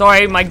 Alright,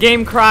 sorry, my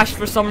game crashed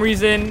for some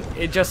reason.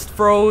 It just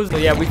froze. So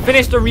yeah, we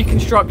finished the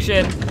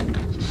reconstruction.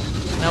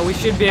 Now we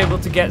should be able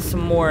to get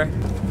some more.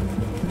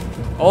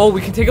 Oh,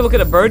 we can take a look at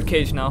the bird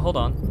cage now. Hold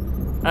on.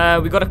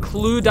 We got a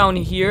clue down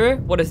here.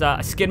 What is that?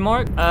 A skid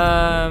mark?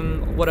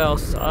 What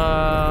else?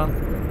 The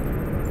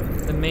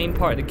main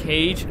part of the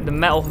cage. The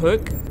metal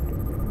hook.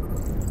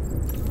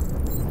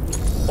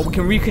 Oh, we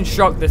can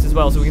reconstruct this as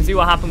well, so we can see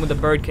what happened with the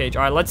bird cage.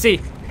 Alright, let's see.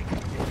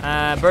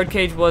 Bird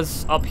cage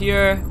was up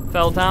here,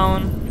 fell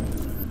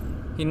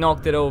down. He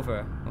knocked it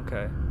over.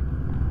 Okay.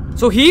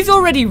 So he's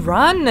already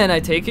ran then, I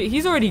take it.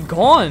 He's already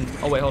gone.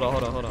 Oh, wait, hold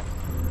on.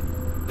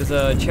 There's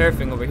a chair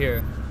thing over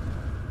here.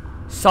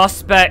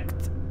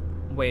 Suspect.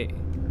 Wait.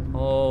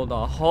 Hold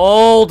on.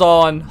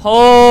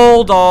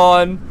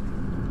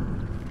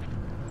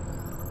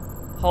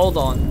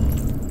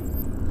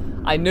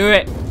 I knew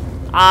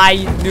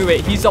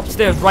it. He's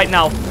upstairs right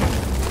now.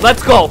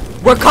 Let's go.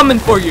 We're coming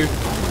for you.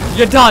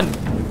 You're done.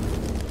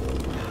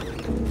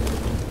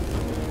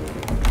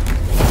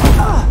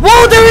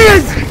 Whoa, there he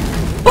is!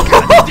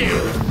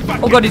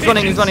 Oh god, he's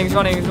running. What are you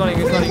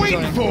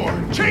waiting for?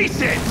 Chase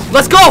it!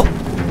 Let's go!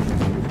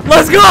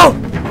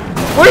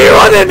 Where are you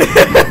running?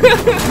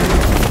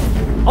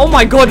 Oh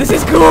my god, this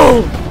is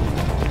cool!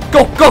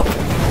 Go!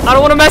 I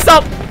don't want to mess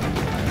up!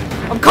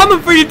 I'm coming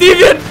for you,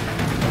 Deviant!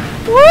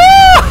 Woo!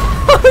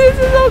 This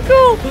is so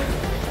cool!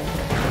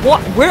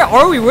 What? Where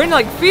are we? We're in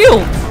like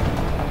fields!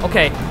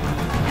 Okay.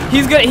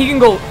 He can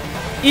go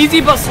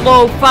easy but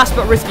slow, fast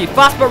but risky.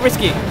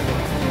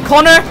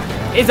 Connor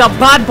is a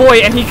bad boy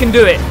and he can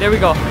do it. There we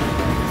go.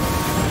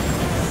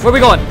 Where are we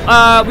going?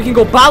 We can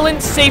go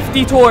balance, safe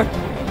detour.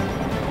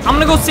 I'm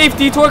gonna go safe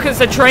detour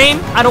because it's a train.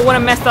 I don't want to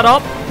mess that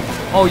up.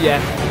 Oh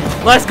yeah.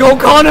 Let's go,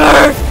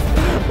 Connor!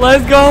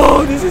 Let's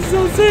go! This is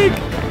so sick.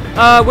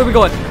 Where are we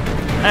going?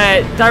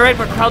 Direct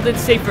but crowded,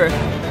 safer.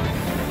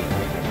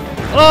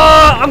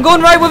 I'm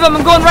going right with him.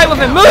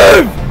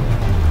 Move!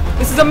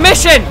 This is a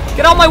mission.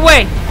 Get out of my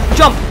way.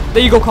 Jump.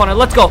 There you go, Connor.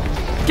 Let's go.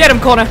 Get him,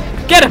 Connor.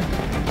 Get him.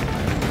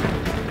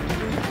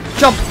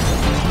 Jump.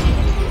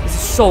 This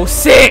is so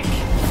sick.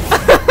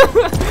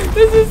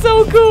 This is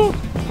so cool.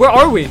 Where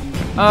are we?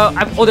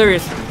 Oh, there he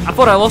is. I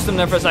thought I lost him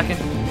there for a second.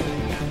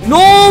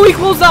 No, he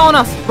closed that on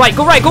us. Right,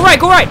 go right.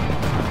 Alright.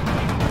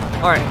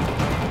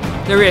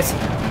 There he is.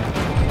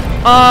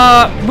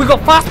 We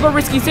got fast but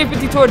risky, safe but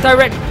detour,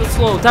 direct but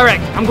slow.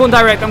 Direct. I'm going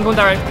direct.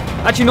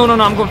 Actually, no,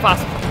 I'm going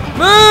fast.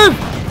 Move!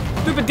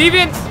 Stupid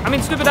deviant.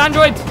 Stupid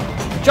android.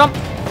 Jump.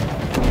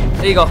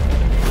 There you go.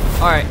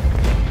 Alright.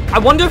 I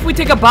wonder if we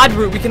take a bad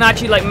route, we can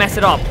actually, like, mess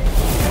it up.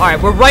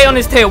 Alright, we're right on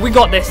his tail. We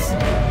got this.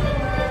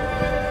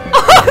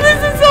 Oh,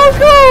 this is so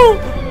cool!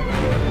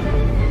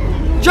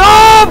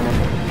 Jump!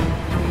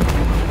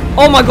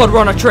 Oh my god, we're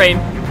on a train.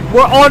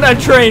 We're on a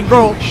train,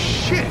 bro.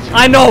 Shit.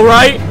 I know,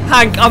 right?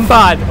 Hank, I'm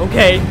bad,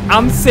 okay?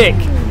 I'm sick.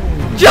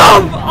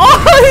 Jump!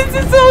 Oh, this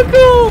is so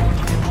cool!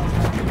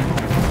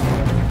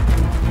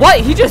 What?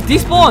 He just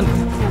despawned.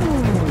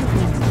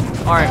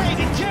 Alright.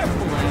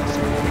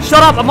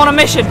 Shut up, I'm on a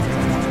mission.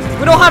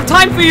 We don't have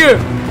time for you.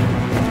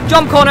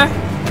 Jump, Connor.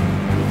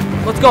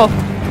 Let's go.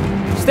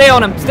 Stay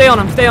on him.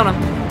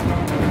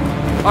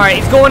 Alright,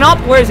 he's going up.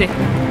 Where is he?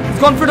 He's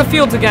gone through the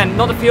fields again.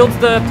 Not the fields,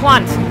 the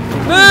plants.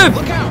 Move!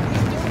 Look out!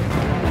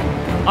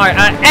 Alright,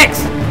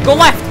 X. Go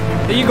left.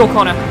 There you go,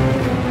 Connor.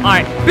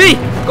 Alright, B.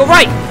 Go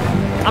right.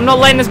 I'm not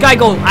letting this guy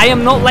go. I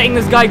am not letting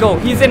this guy go.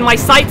 He's in my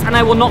sights and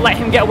I will not let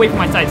him get away from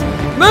my sights.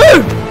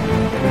 Move!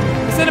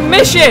 It's in a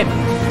mission.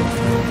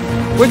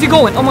 Where's he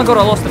going? Oh my god,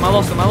 I lost him. I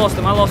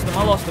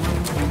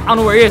don't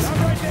know where he is.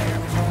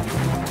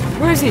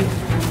 Where is he?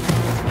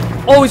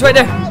 Oh, he's right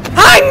there.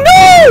 Hang!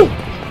 No!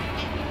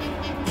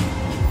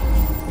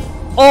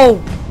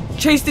 Oh,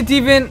 chase the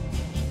deviant.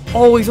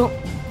 Oh, he's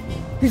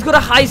got a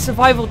high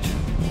survival.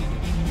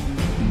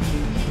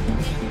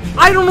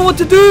 I don't know what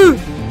to do.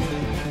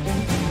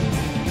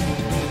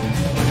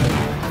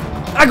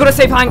 I gotta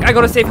save Hank. I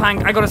gotta save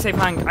Hank. I gotta save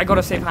Hank. I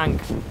gotta save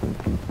Hank.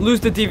 Lose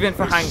the deviant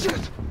for Hank.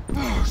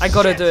 I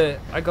gotta do it.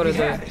 I gotta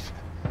do it.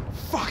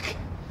 Fuck.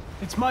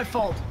 It's my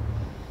fault.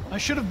 I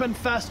should have been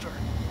faster.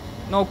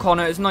 No,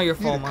 Connor, it's not your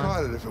fault, You'd have man.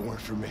 caught it if it weren't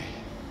for me.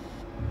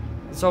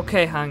 It's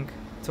okay, Hank.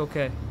 It's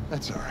okay.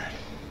 That's all right.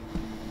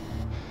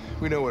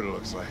 We know what it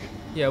looks like.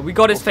 Yeah, we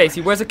got his face.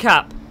 He wears a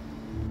cap.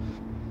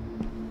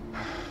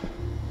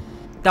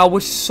 That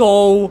was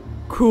so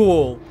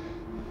cool.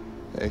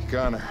 Hey,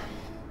 Connor.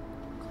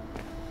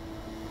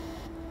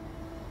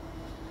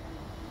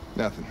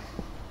 Nothing.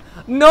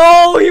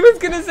 No, he was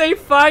gonna say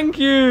thank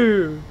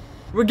you.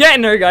 We're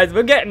getting there, guys.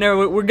 We're getting there.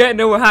 We're getting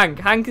there with Hank.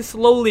 Hank is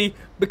slowly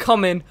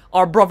becoming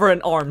our brother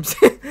in arms.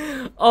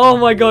 Oh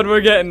my god, we're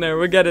getting there.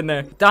 We're getting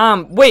there.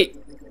 Damn. Wait.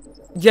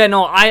 Yeah,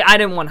 no, I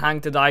didn't want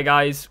Hank to die,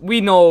 guys.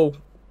 We know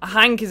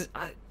Hank is...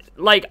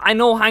 Like, I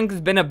know Hank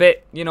has been a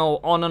bit, you know,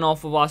 on and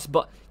off with us,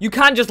 but you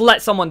can't just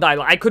let someone die.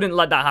 Like, I couldn't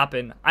let that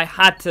happen. I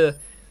had to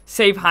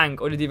save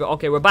Hank or the Deviant.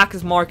 Okay, we're back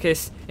as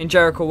Marcus in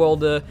Jericho World,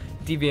 the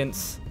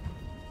Deviants.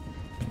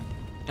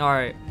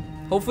 Alright.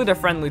 Hopefully they're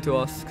friendly to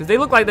us, because they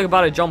look like they're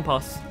about to jump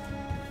us.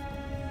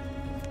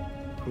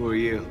 Who are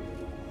you?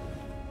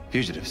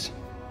 Fugitives.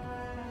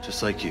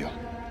 Just like you.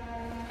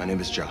 My name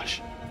is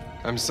Josh.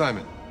 I'm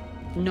Simon.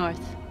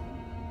 North.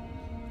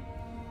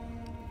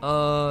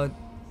 Oh,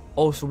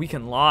 so we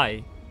can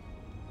lie.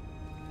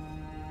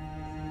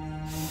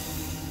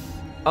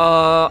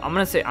 I'm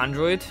gonna say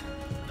android.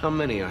 How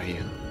many are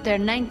you? There are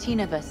 19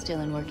 of us still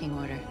in working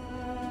order.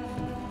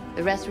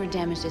 The rest were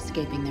damaged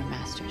escaping their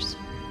masters.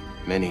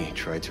 Many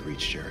tried to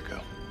reach Jericho.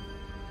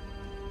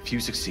 Few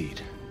succeed.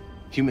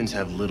 Humans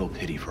have little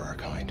pity for our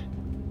kind.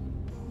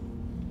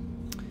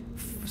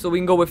 So we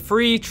can go with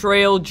Free,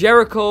 Trail,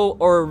 Jericho,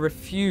 or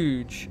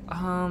Refuge.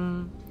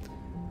 Let's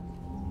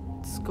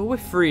go with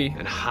Free.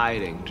 And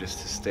hiding just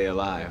to stay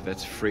alive,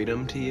 that's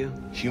freedom to you?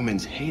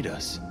 Humans hate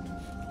us.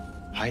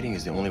 Hiding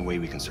is the only way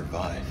we can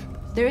survive.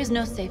 There is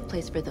no safe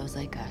place for those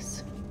like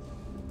us.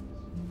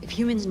 If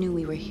humans knew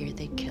we were here,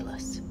 they'd kill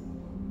us.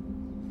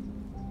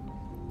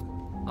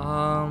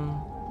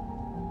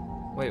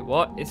 Wait,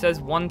 what? It says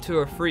 1, 2,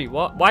 or 3.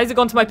 What? Why is it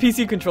gone to my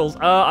PC controls?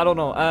 I don't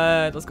know.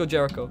 Let's go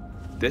Jericho.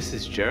 This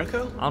is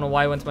Jericho? I don't know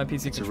why it went to my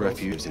PC controls. It's a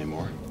refuge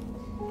anymore.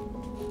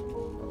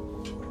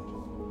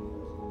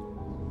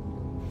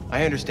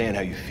 I understand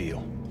how you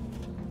feel,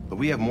 but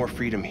we have more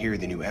freedom here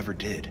than you ever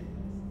did.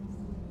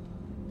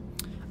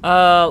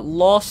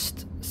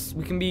 Lost.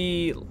 We can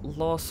be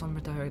lost,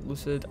 somber, direct,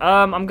 lucid.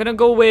 I'm gonna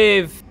go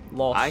with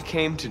lost. I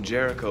came to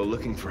Jericho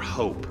looking for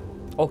hope.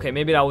 Okay,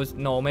 maybe that was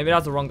maybe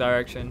that's the wrong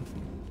direction.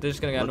 They're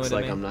just gonna get annoyed Looks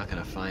like at me. I'm not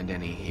gonna find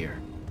any here.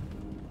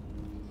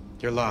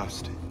 You're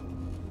lost.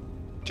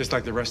 Just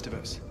like the rest of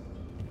us.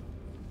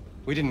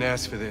 We didn't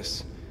ask for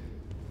this.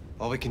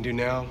 All we can do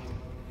now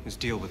is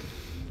deal with it.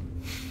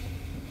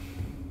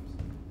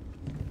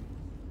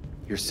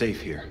 You're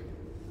safe here.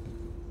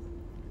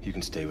 You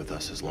can stay with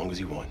us as long as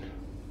you want.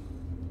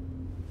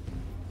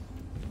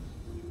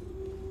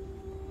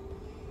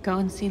 Go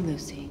and see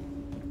Lucy.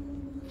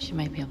 She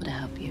might be able to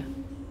help you.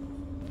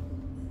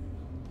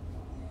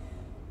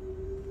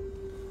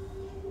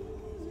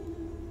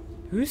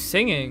 Who's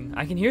singing?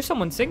 I can hear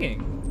someone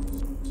singing.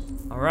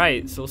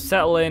 Alright, so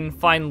settle in,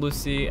 find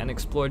Lucy, and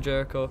explore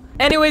Jericho.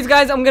 Anyways,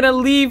 guys, I'm gonna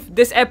leave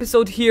this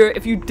episode here.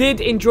 If you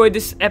did enjoy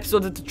this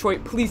episode of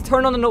Detroit, please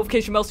turn on the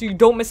notification bell so you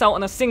don't miss out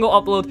on a single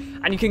upload,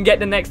 and you can get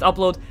the next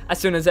upload as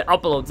soon as it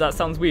uploads. That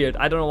sounds weird.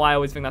 I don't know why I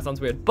always think that sounds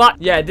weird. But,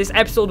 yeah, this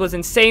episode was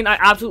insane. I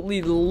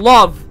absolutely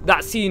love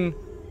that scene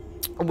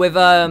with,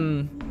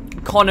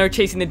 Connor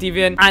chasing the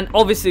Deviant. And,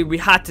 obviously, we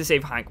had to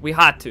save Hank. We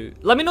had to.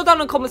 Let me know down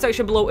in the comment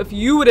section below if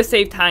you would have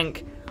saved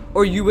Hank,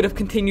 or you would have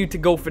continued to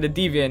go for the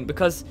Deviant,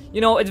 because, you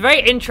know, it's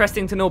very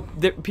interesting to know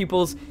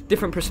people's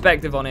different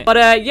perspective on it.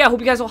 But, yeah, hope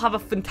you guys all have a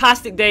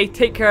fantastic day.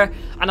 Take care,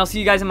 and I'll see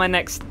you guys in my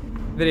next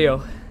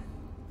video.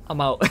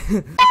 I'm out.